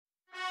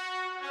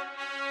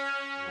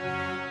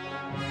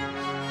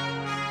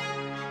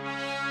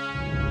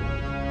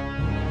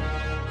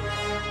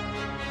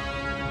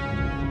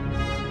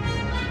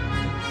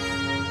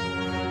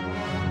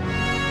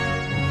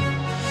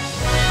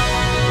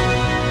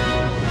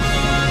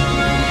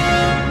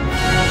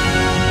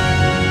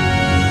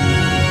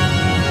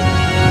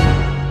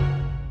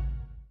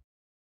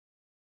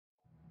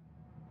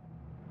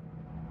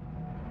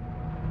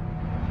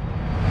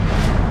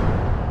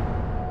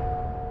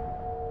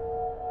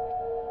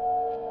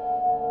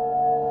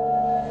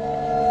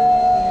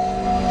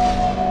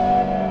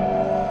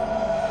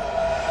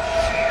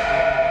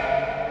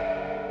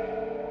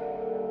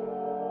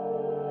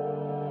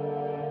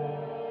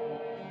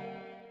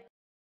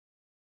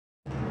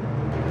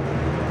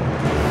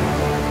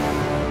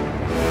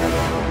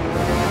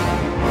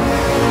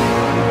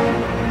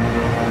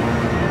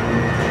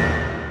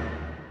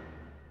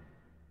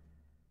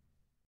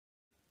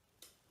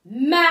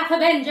Math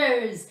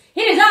Avengers!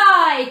 It is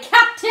I,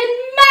 Captain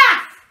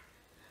Math!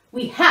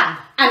 We have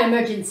an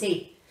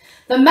emergency.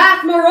 The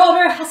Math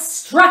Marauder has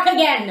struck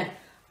again.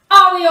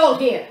 Are we all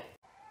here?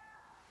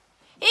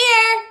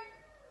 Here!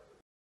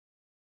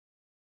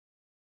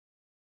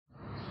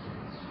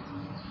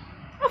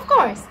 Of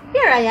course,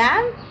 here I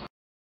am.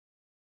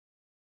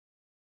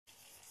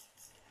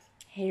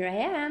 Here I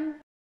am.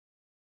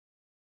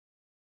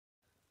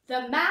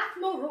 The Math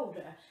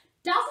Marauder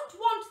doesn't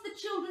want the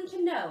children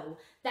to know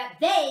that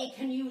they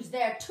can use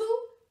their 2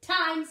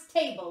 times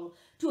table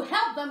to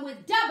help them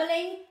with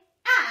doubling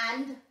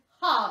and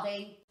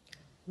halving.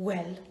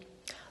 Well,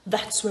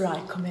 that's where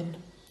I come in.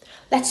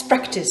 Let's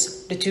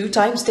practice the 2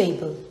 times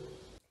table.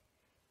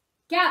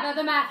 Gather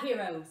the math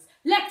heroes.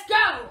 Let's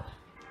go!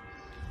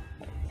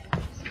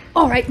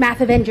 All right,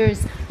 Math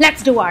Avengers,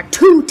 let's do our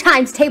 2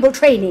 times table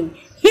training.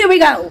 Here we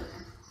go.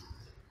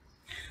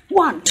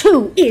 1,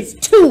 2 is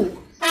 2.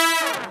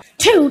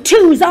 2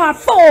 2s are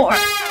 4.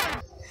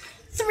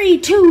 3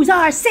 2s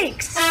are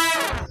 6.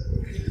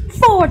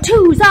 4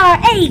 2s are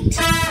 8.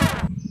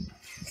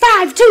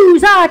 5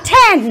 2s are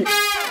 10.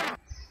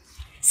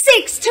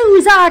 6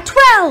 2s are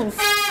 12.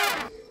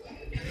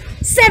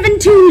 7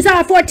 2s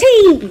are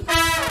 14.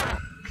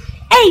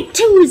 8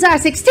 2s are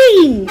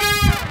 16.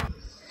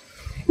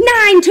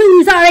 9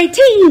 2s are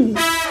 18.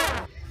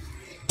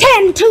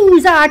 10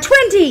 2s are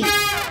 20.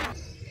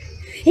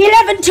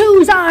 11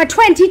 2s are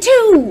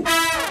 22.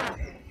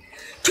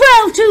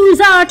 12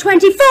 2s are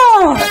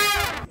 24.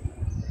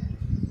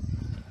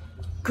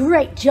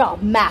 Great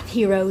job, math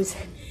heroes.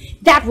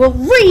 That will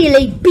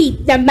really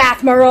beat the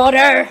Math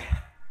Marauder.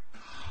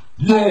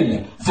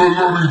 No, for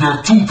learning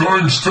the 2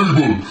 times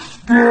table.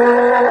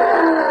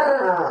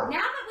 Now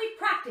that we've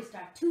practiced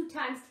our 2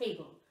 times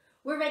table,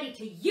 we're ready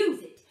to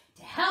use it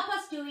to help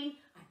us doing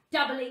our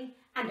doubling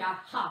and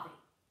our halving.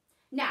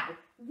 Now,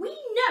 we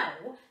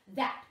know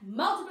that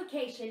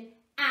multiplication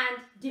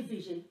and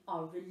division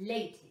are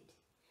related.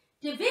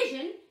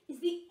 Division is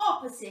the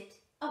opposite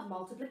of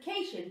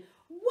multiplication.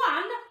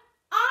 One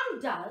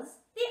undoes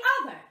the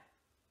other.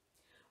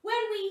 When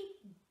we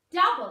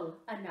double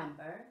a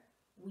number,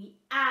 we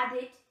add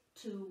it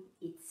to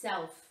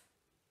itself.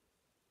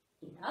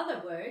 In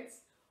other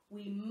words,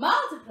 we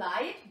multiply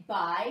it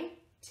by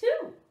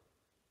 2.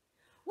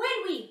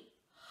 When we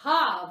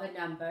halve a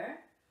number,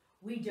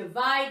 we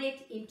divide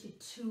it into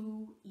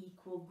 2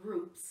 equal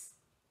groups.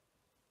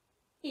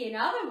 In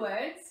other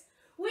words,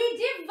 we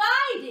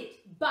divide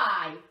it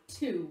by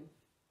 2.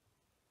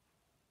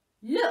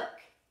 Look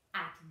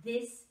at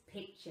this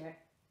picture.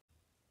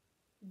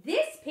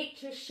 This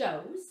picture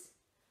shows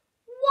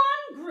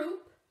one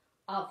group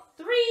of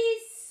 3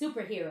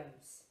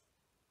 superheroes.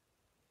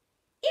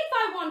 If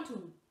I want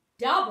to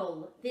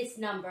double this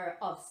number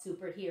of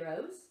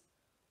superheroes,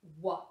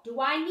 what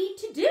do I need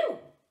to do?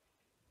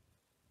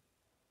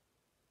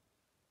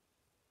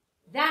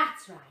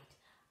 That's right.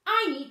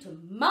 I need to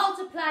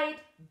multiply it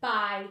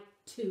by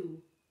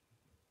 2.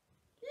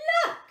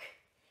 Look!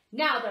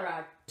 Now there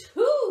are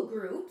 2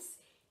 groups,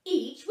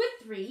 each with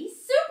 3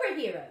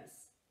 superheroes.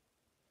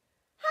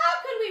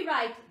 How can we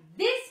write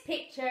this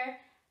picture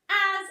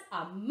as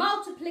a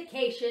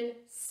multiplication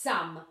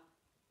sum?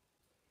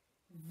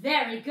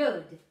 Very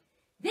good.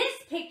 This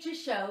picture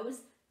shows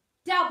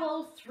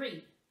double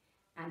 3.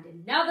 And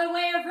another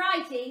way of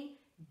writing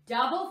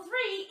double 3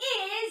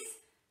 is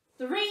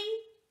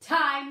 3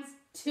 times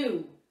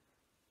 2.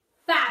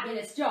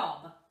 Fabulous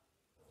job.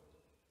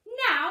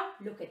 Now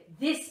look at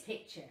this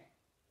picture.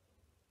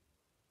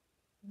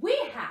 We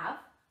have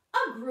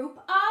a group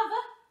of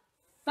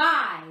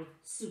 5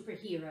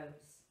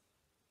 superheroes.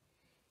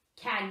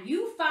 Can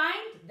you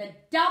find the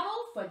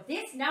double for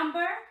this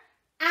number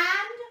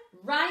and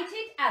write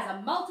it as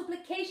a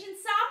multiplication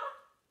sum?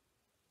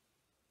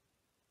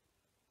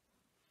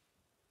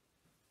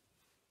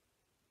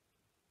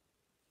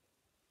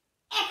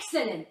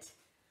 Excellent!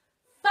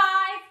 5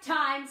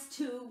 times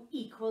 2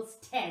 equals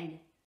 10.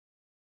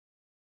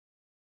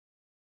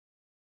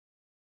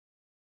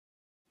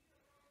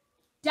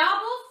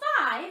 Double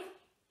 5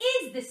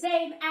 is the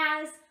same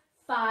as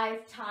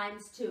 5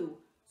 times 2.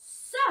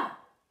 So,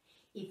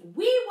 if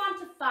we want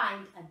to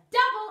find a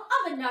double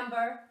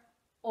number,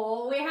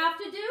 all we have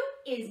to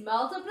do is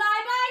multiply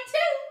by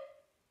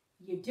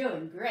 2. You're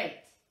doing great.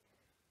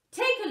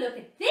 Take a look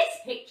at this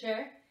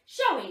picture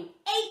showing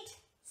 8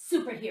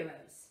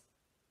 superheroes.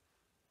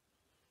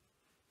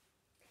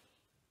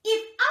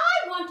 If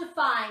I want to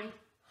find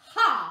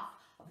half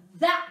of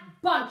that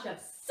bunch of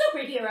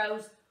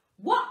superheroes,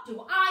 what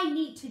do I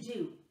need to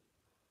do?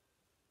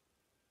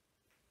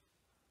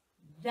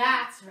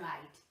 That's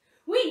right.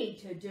 We need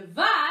to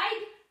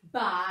divide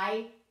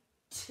by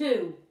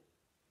 2.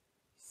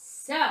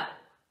 So,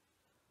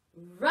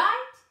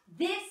 write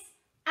this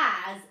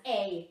as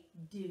a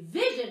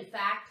division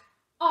fact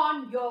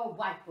on your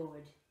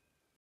whiteboard.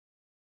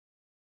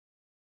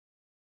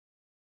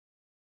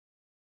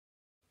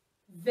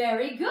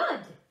 Very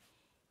good.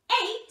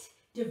 8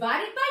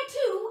 divided by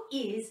 2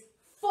 is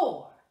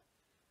 4.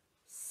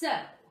 So,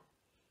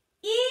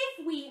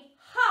 if we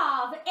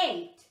halve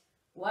 8,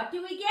 what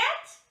do we get?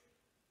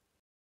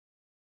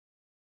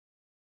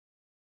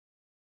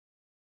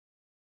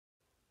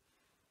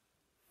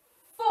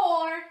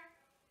 4.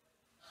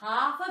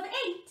 Half of 8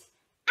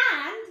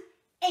 and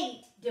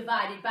 8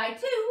 divided by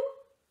 2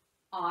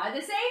 are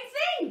the same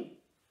thing.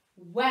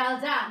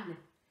 Well done.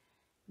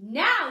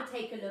 Now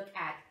take a look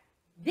at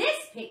this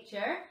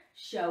picture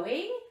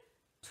showing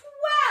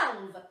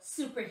 12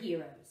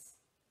 superheroes.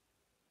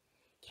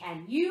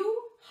 Can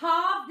you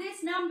halve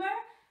this number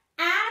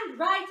and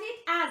write it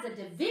as a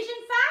division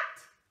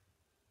fact?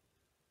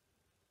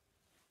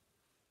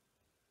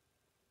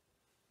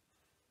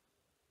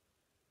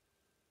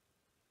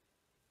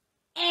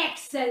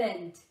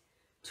 Excellent!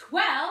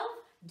 12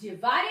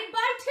 divided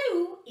by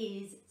 2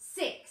 is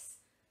 6.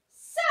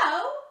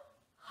 So,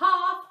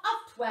 half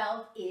of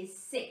 12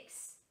 is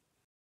 6.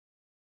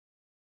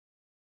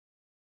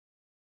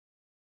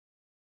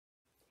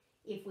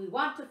 If we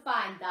want to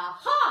find the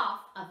half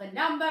of a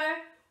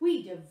number,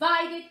 we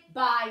divide it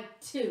by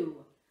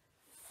 2.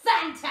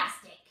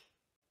 Fantastic!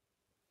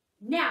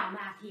 Now,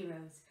 math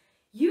heroes,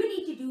 you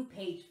need to do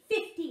page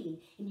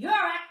 15 in your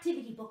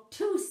activity book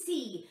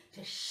 2C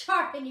to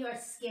sharpen your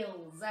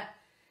skills.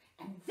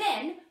 And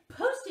then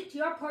post it to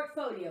your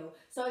portfolio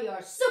so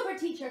your super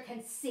teacher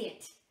can see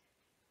it.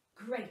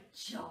 Great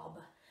job!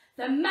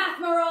 The Math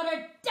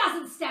Marauder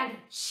doesn't stand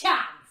a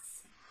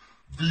chance!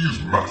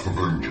 These Math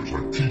Avengers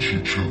are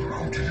teaching children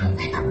how to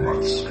use their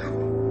math skill.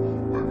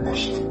 I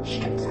must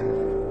stop them.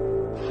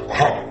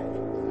 Aha!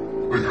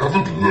 They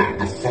haven't learned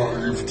the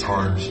 5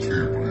 times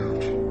table yet.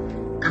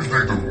 If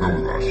they don't know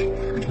that,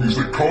 it means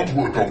they can't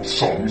work out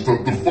sums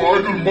that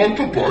divide and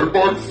multiply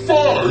by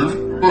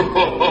 5!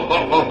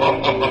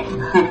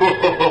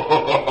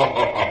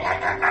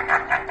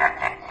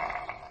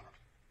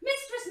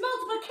 Mistress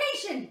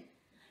Multiplication!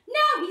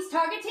 Now he's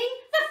targeting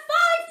the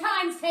 5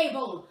 times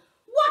table!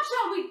 What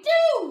shall we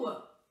do?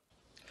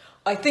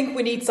 I think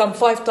we need some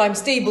 5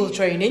 times table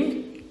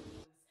training.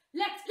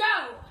 Let's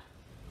go!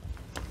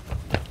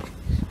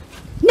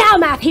 Now,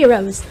 math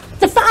heroes,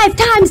 the 5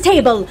 times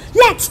table.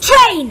 Let's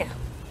train!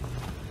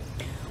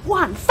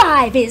 1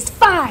 5 is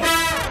 5.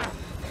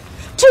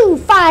 2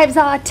 5s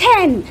are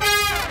 10.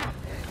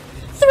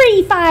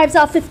 3 5s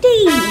are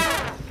 15.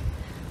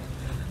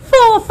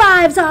 4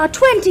 5s are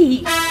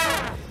 20.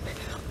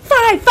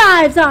 5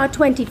 5s are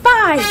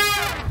 25.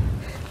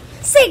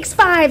 6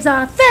 5s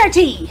are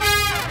 30.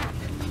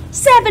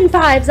 7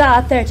 5s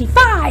are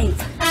 35.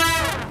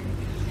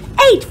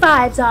 8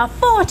 5s are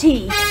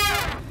 40.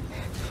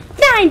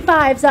 9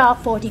 5s are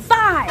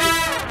 45.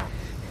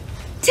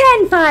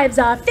 10 5s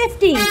are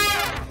 50.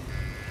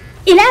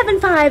 11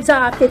 5s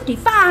are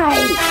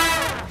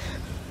 55.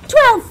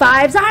 12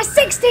 5s are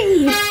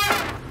 60.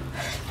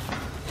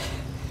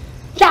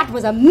 That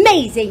was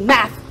amazing,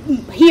 math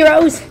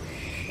heroes.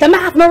 The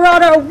Math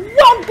Marauder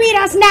won't beat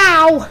us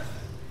now.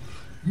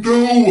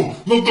 No,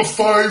 not the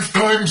 5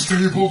 times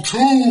table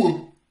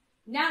too!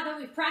 Now that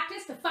we've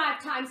practiced the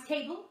 5 times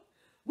table,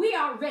 we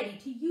are ready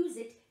to use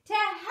it to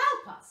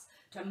help us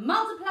to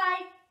multiply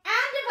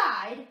and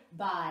divide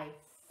by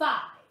 5.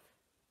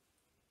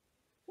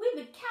 We've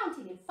been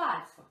counting in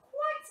 5s for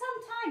quite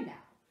some time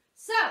now.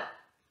 So,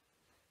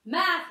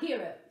 math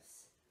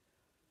heroes,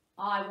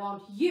 I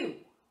want you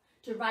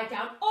to write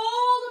down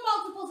all the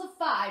multiples of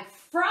 5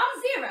 from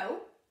 0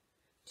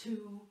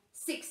 to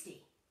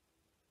 60.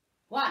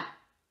 1,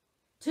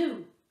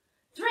 2,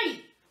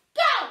 3,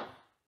 go!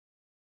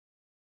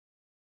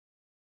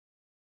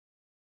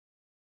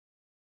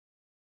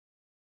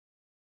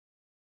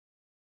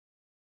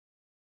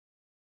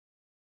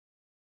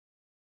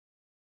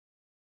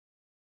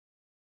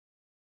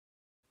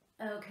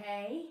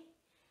 Okay,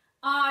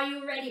 are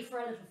you ready for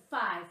a little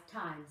 5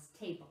 times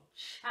table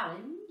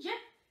challenge?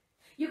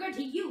 You're going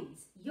to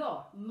use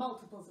your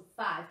multiples of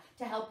 5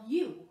 to help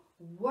you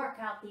work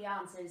out the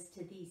answers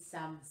to these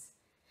sums.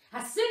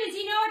 As soon as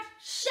you know it,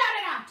 shout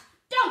it out.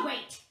 Don't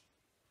wait.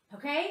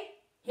 Okay,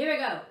 here we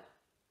go.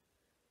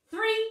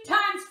 3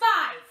 times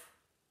 5.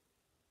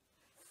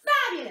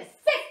 Fabulous.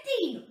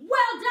 15.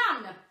 Well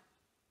done.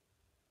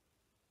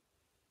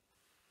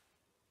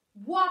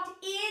 What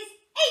is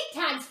 8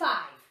 times 5?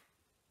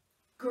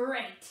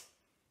 Great.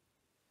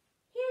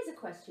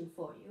 question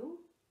for you.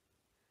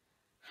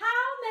 How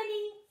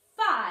many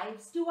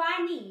 5s do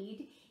I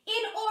need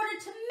in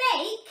order to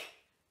make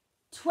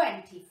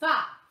 25?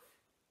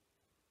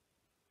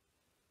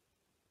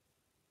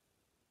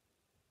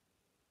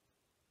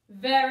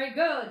 Very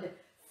good.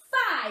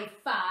 5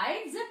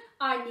 5s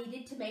are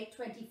needed to make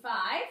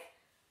 25.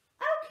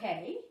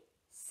 Okay,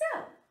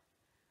 so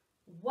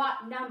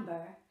what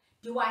number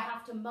do I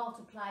have to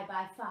multiply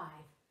by 5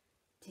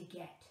 to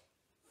get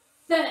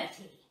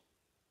 30?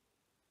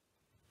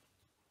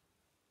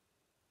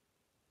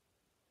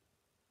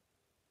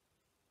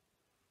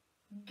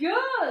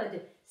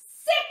 Good.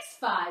 6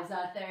 5s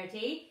are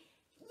 30.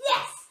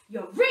 Yes,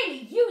 you're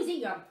really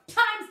using your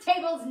times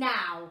tables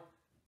now.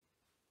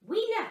 We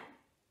know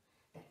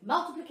that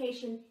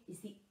multiplication is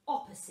the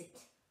opposite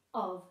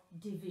of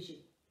division.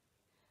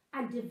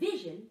 And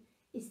division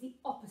is the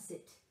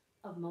opposite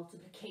of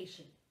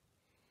multiplication.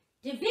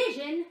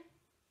 Division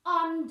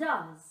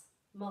undoes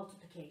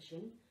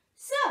multiplication.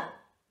 So,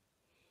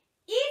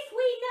 if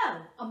we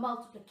know a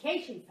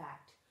multiplication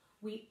fact,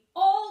 we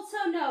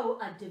also know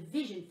a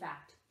division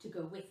fact to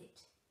go with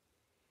it.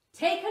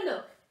 Take a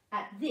look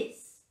at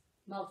this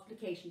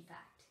multiplication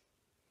fact.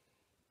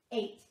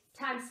 8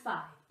 times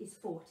 5 is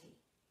 40.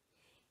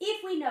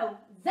 If we know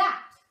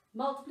that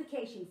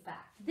multiplication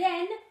fact,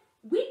 then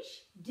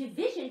which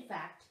division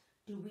fact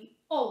do we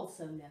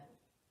also know?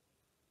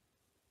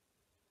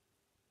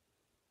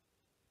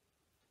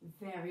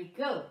 Very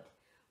good.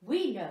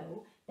 We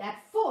know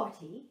that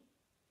 40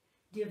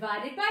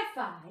 divided by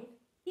 5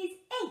 is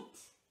 8.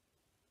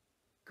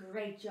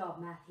 Great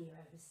job, math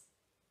heroes.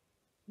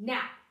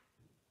 Now,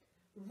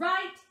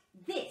 write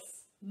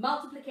this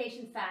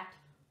multiplication fact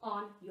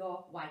on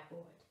your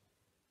whiteboard.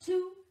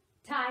 2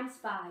 times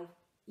 5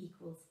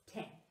 equals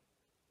 10.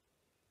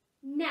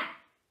 Now,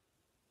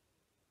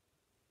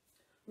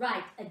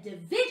 write a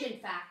division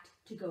fact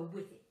to go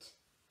with it.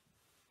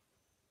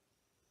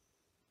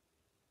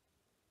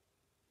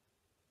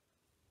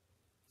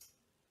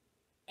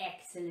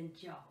 Excellent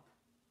job.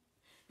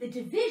 The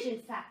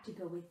division fact to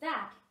go with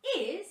that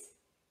is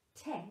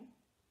 10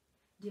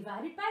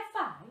 divided by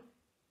 5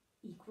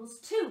 equals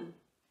 2.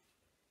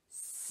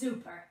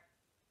 Super.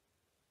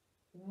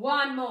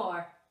 One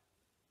more.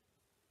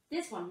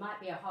 This one might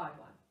be a hard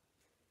one.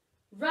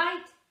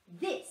 Write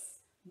this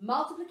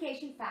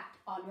multiplication fact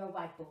on your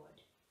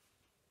whiteboard.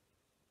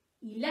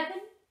 11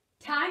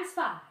 times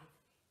 5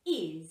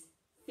 is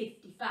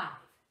 55.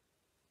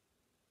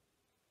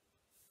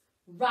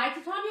 Write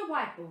it on your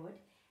whiteboard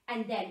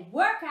and then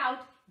work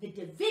out the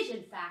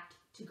division fact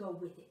to go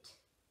with it.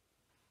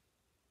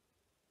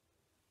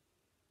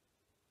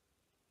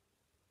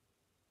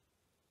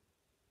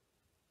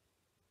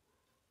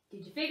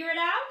 Did you figure it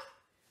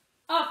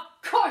out? Of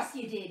course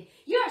you did.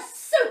 You're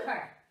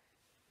super.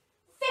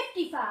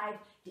 55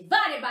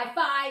 divided by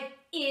 5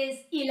 is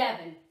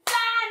 11.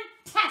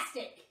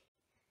 Fantastic.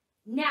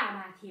 Now,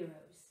 math heroes,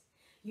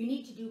 you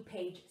need to do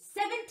page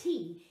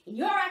 17 in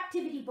your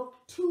activity book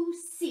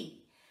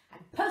 2C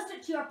and post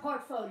it to your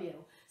portfolio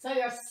so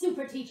your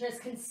super teachers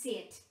can see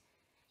it.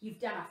 You've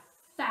done a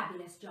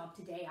fabulous job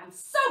today. I'm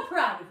so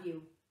proud of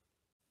you.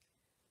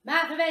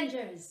 Math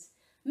Avengers,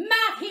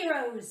 Math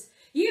Heroes,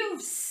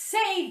 you've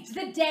saved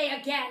the day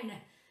again.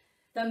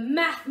 The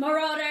Math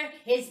Marauder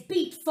is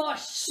beat for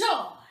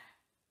sure.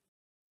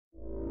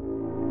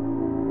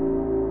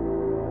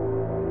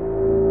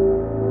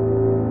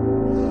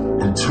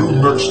 Until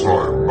next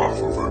time,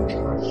 Math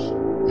Avengers,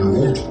 you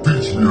won't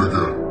beat me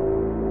again.